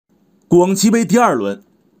广棋杯第2轮，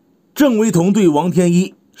郑惟桐对王天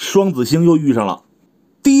一，双子星又遇上了。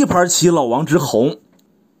第一盘棋老王执红，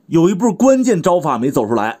有一步关键招法没走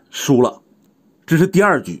出来，输了。这是第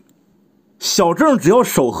2局，小郑只要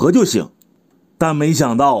守和就行，但没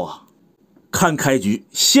想到啊，看开局，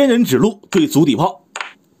仙人指路对足底炮，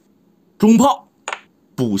中炮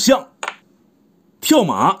补象，跳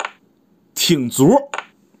马挺卒，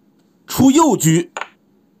出右车，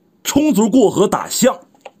冲卒过河打象，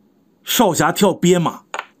少侠跳边马，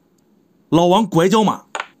老王拐角马，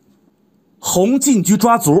红进车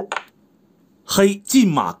抓卒，黑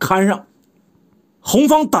进马看上，红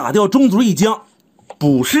方打掉中卒一将，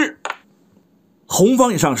补士，红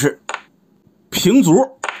方也上士，平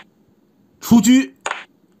卒，出车，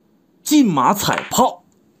进马踩炮，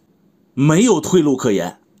没有退路可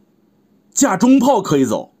言，架中炮可以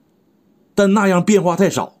走，但那样变化太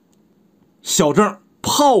少。小郑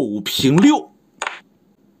炮5平6，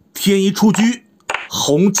天一出车，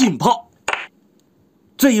红进炮，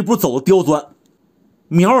这一步走的刁钻，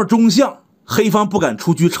瞄着中象，黑方不敢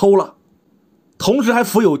出车抽了，同时还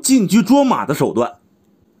附有进车捉马的手段。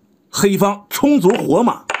黑方冲卒活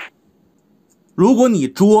马，如果你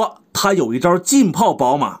捉，他有一招进炮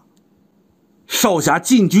保马，少侠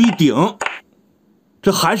进车一顶，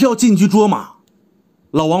这还是要进车捉马。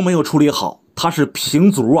老王没有处理好，他是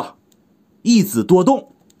平卒啊，一子多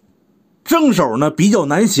动，正手呢比较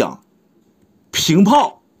难想，平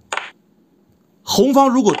炮，红方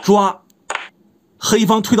如果抓，黑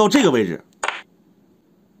方退到这个位置，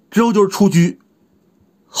之后就是出车，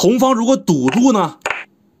红方如果堵住呢，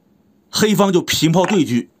黑方就平炮对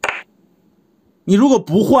车。你如果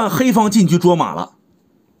不换，黑方进车捉马了，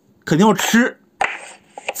肯定要吃，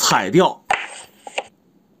踩掉，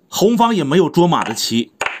红方也没有捉马的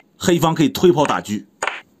棋，黑方可以推炮打车，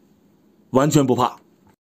完全不怕。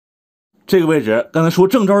这个位置刚才说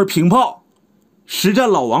正招是平炮，实战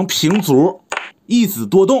老王平卒，一子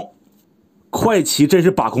多动，快棋真是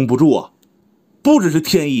把控不住啊。不只是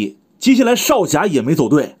天一，接下来少侠也没走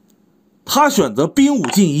对，他选择兵5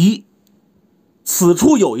进1，此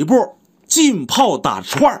处有一步进炮打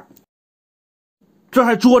串，这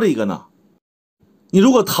还捉着一个呢。你如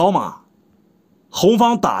果逃马，红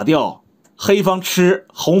方打掉，黑方吃，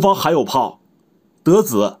红方还有炮，得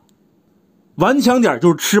子。顽强点就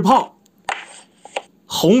是吃炮，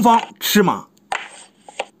红方吃马，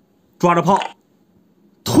抓着炮，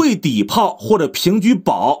退底炮或者平车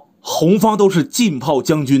保，红方都是进炮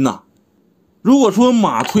将军呐。如果说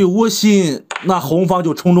马退窝心，那红方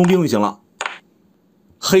就冲中兵就行了。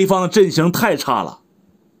黑方的阵型太差了，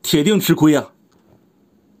铁定吃亏啊。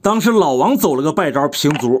当时老王走了个败招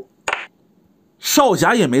平卒，少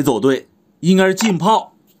侠也没走对，应该是进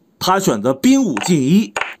炮，他选择兵5进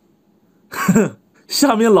1。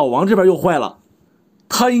下面老王这边又坏了，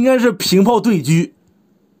他应该是平炮对车，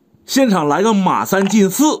现场来个马3进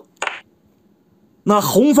4，那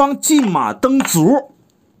红方进马登卒，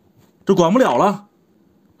这管不了了，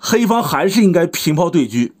黑方还是应该平炮对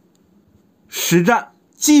车。实战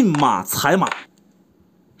进马踩马，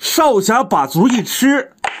少侠把卒一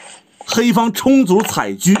吃，黑方冲卒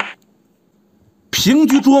踩车，平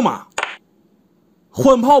车捉马，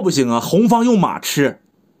换炮不行啊，红方用马吃，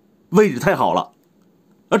位置太好了，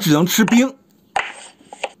只能吃兵。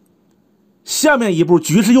下面一步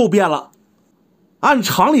局势又变了，按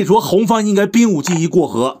常理说红方应该兵5进1过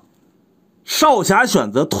河，少侠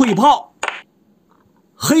选择退炮，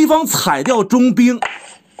黑方踩掉中兵，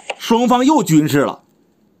双方又均势了。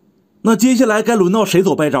那接下来该轮到谁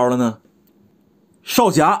走败招了呢？少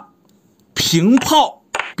侠平炮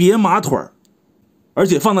别马腿，而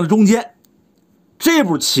且放在了中间，这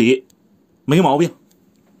步棋没毛病。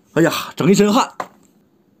哎呀，整一身汗。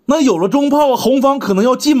那有了中炮，红方可能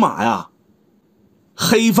要进马呀，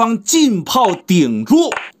黑方进炮顶住，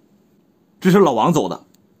这是老王走的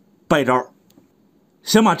败招。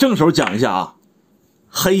先把正手讲一下啊，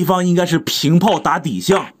黑方应该是平炮打底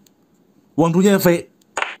象，往中间飞，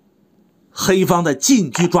黑方在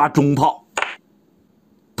进车抓中炮，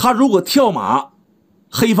他如果跳马，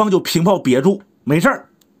黑方就平炮别住，没事儿。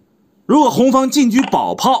如果红方进车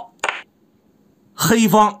保炮，黑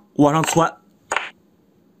方往上窜，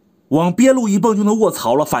往边路一蹦就能卧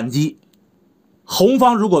槽了，反击。红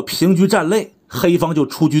方如果平车站肋，黑方就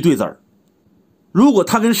出车对子儿。如果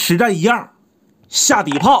他跟实战一样下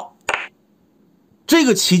底炮，这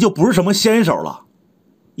个棋就不是什么先手了，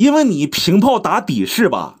因为你平炮打底士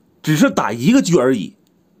吧，只是打一个车而已，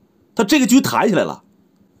他这个车抬起来了，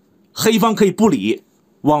黑方可以不理，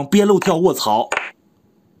往边路跳卧槽。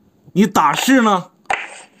你打士呢，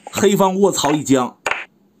黑方卧槽一将，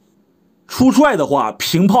出帅的话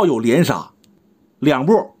平炮有连杀，2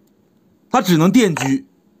步他只能电车，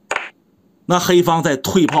那黑方再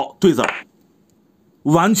退炮对子儿，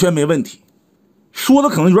完全没问题。说的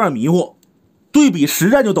可能有点迷糊，对比实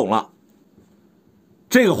战就懂了。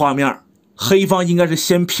这个画面，黑方应该是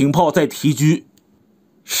先平炮再提车，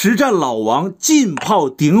实战老王进炮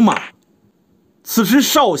顶马，此时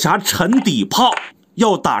少侠沉底炮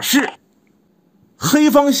要打士，黑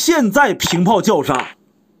方现在平炮叫杀，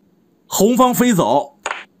红方飞走，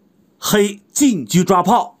黑进车抓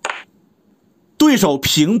炮，对手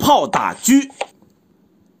平炮打车，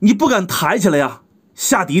你不敢抬起来呀，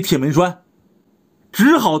下底铁门栓，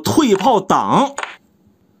只好退炮挡。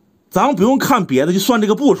咱们不用看别的，就算这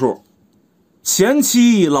个步数，前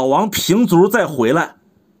期老王平卒再回来，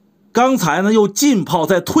刚才呢又进炮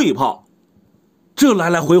再退炮，这来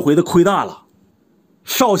来回回的亏大了。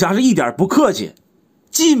少侠是一点不客气，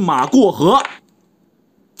进马过河。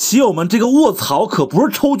棋友们，这个卧槽可不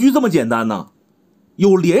是抽车这么简单呢，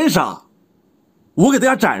有连杀。我给大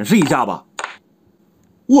家展示一下吧。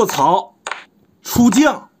卧槽，出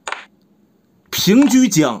将，平车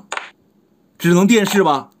将，只能电视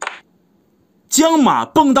吧。将马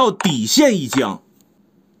蹦到底线一将，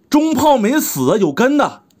中炮没死，有根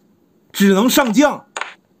的，只能上将，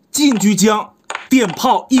进车将，电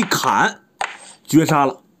炮一砍，绝杀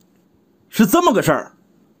了。是这么个事儿。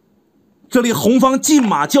这里红方进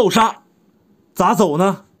马叫杀，咋走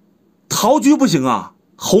呢？逃车不行啊，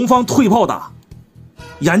红方退炮打。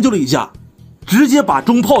研究了一下，直接把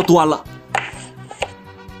中炮端了，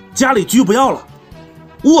家里车不要了，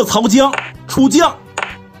卧槽将出将，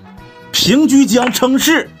平车将称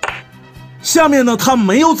士。下面呢，他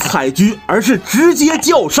没有踩车，而是直接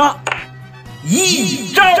叫杀，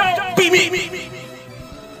一招毙命。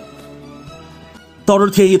到这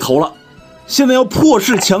天一投了，现在要破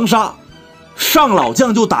势强杀，上老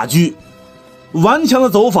将就打车，顽强的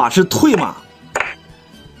走法是退马，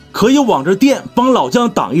可以往这垫帮老将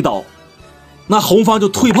挡一刀，那红方就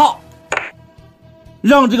退炮，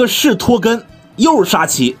让这个士脱根，又是杀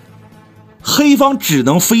棋，黑方只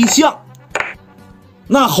能飞象，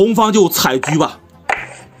那红方就踩车吧，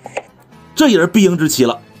这也是必赢之棋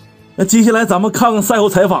了。那接下来咱们看看赛后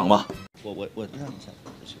采访吧。我让一下。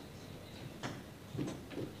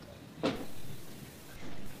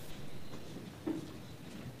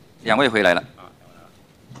两位回来了。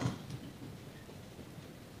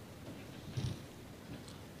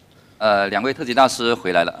两位特级大师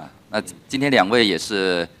回来了啊。那今天两位也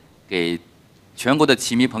是给全国的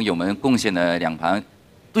棋迷朋友们贡献了2盘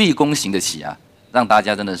对攻型的棋啊，让大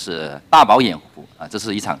家真的是大饱眼福啊！这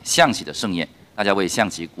是一场象棋的盛宴，大家为象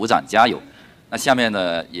棋鼓掌加油。那下面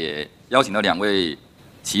呢，也邀请到2位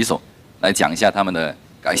棋手来讲一下他们的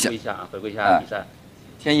感想。回顾一下比赛。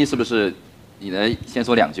天一是不是？你来先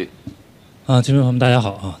说2句。听众朋友们大家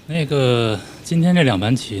好啊。今天这2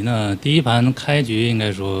盘棋呢，第一盘开局应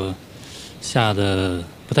该说下的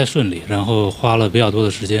不太顺利，然后花了比较多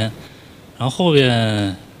的时间，然后后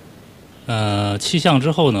边弃象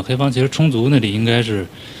之后呢，黑方其实冲卒那里应该是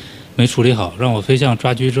没处理好，让我飞象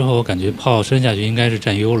抓车之后，我感觉炮伸下去应该是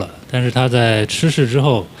占优了，但是他在吃士之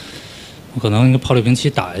后，我可能一个炮六平七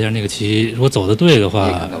打一下那个棋，如果走的对的话，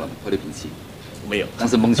你也看到了炮六平七。没有，但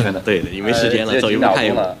是蒙圈了。对的，你没时间了，走一步看一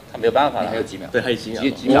步了，他没有办法了。还有几秒？对，还有几秒。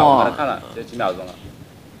几秒？我看了，就几秒钟了。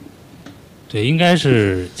对，应该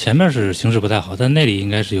是前面是形势不太好，但那里应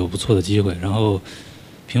该是有不错的机会。然后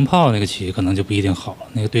平炮那个棋可能就不一定好了。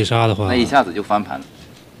那个对杀的话，那一下子就翻盘了。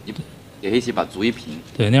你给黑棋把卒一平。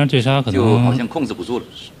对，那样对杀可能就好像控制不住了。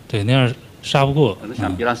对，那样杀不过。可能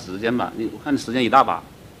想逼他时间吧？我看你时间一大把。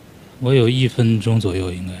我有1分钟左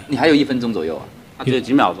右应该。你还有1分钟左右啊？他只有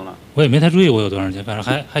几秒钟了。我也没太注意我有多长时间，反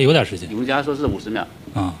正还有点时间。你们家说是50秒。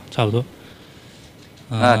差不多。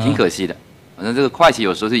挺可惜的。反正这个快棋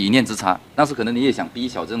有时候是一念之差，当时可能你也想逼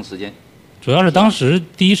小这种时间。主要是当时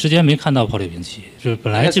第一时间没看到炮六平七，就是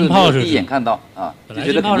本来进炮是第一眼看到啊，本来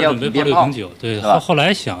进炮是准备炮六平九，对，后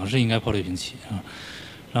来想是应该炮六平七啊。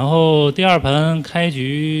然后第2盘开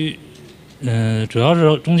局，主要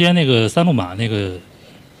是中间那个3路马那个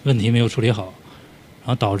问题没有处理好。然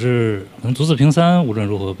后导致可能卒4平3无论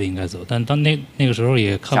如何不应该走，但当那个时候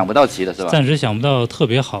也想不到棋了是吧？暂时想不到特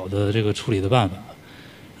别好的这个处理的办法。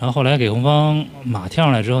然后后来给红方马跳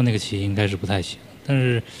上来之后，那个棋应该是不太行。但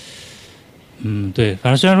是，对，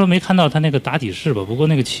反正虽然说没看到他那个打底士吧，不过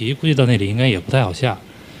那个棋估计到那里应该也不太好下。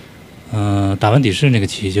打完底士那个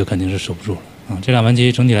棋就肯定是守不住了啊。这2盘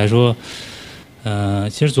棋整体来说，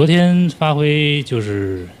其实昨天发挥就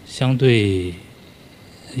是相对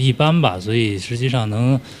一般吧，所以实际上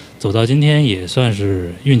能走到今天也算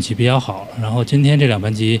是运气比较好了。然后今天这2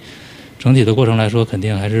盘棋整体的过程来说，肯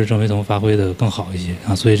定还是郑惟桐发挥的更好一些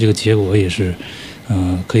啊，所以这个结果也是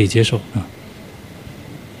可以接受啊。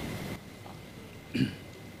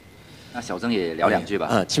那小郑也聊两句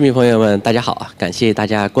吧。棋迷朋友们，大家好啊！感谢大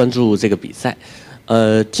家关注这个比赛。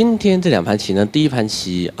今天这2盘棋呢，第一盘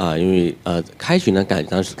棋因为开局呢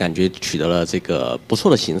当时感觉取得了这个不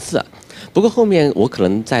错的形势啊。不过后面我可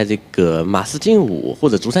能在这个马4进5或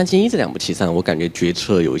者卒3进1这2步棋上，我感觉决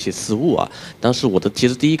策有一些失误啊。当时我的其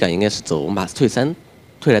实第一感应该是走马4退3，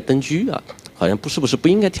退来登车啊。好像是不是不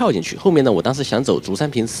应该跳进去？后面呢，我当时想走卒3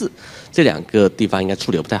平4，这2个地方应该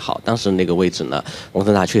处理得不太好。当时那个位置呢，王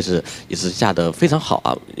正达确实也是下得非常好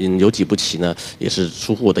啊。有几步棋呢也是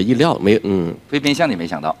出乎我的意料，飞边象你没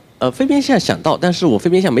想到？飞边象想到，但是我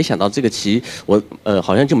飞边象没想到这个棋我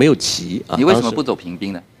好像就没有棋啊。你为什么不走平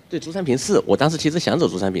兵呢？对，卒3平4，我当时其实想走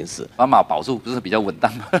卒3平4，把马保住不是比较稳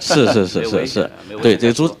当吗？是，对，这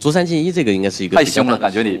个卒3进1这个应该是一个太凶了，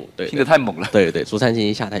感觉你拼得太猛了。对，卒3进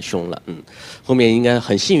1下太凶了，后面应该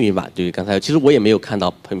很幸运吧？对，刚才其实我也没有看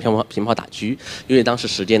到平炮打车，因为当时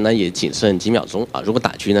时间呢也仅剩几秒钟啊，如果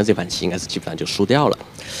打车呢，这盘棋应该是基本上就输掉了。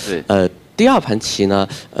对，第2盘棋呢，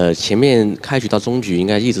前面开局到中局应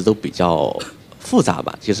该一直都比较复杂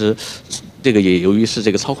吧？其实这个也由于是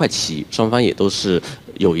这个超快棋，双方也都是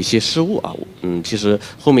有一些失误啊。其实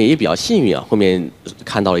后面也比较幸运啊，后面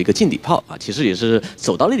看到了一个近底炮啊，其实也是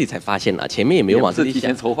走到那里才发现了，前面也没有往这里想。提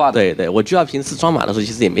前筹划的。对，我就要平4装马的时候，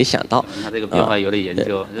其实也没想到。他这个变化有点研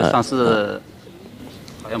究，上次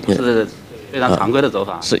好像不是非常常规的走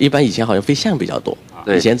法。是一般以前好像飞象比较多，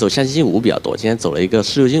以前走象棋进5比较多，今天走了一个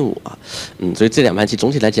4-6进5啊。所以这2盘棋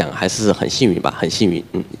总体来讲还是很幸运吧，很幸运，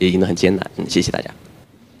也赢得很艰难。谢谢大家。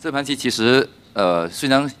这盘棋其实虽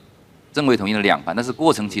然郑惟桐赢了2盘，但是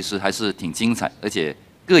过程其实还是挺精彩，而且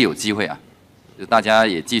各有机会啊。就大家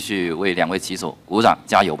也继续为2位棋手鼓掌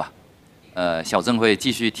加油吧。小郑会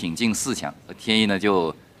继续挺进4强，天一呢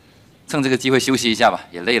就趁这个机会休息一下吧，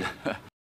也累了。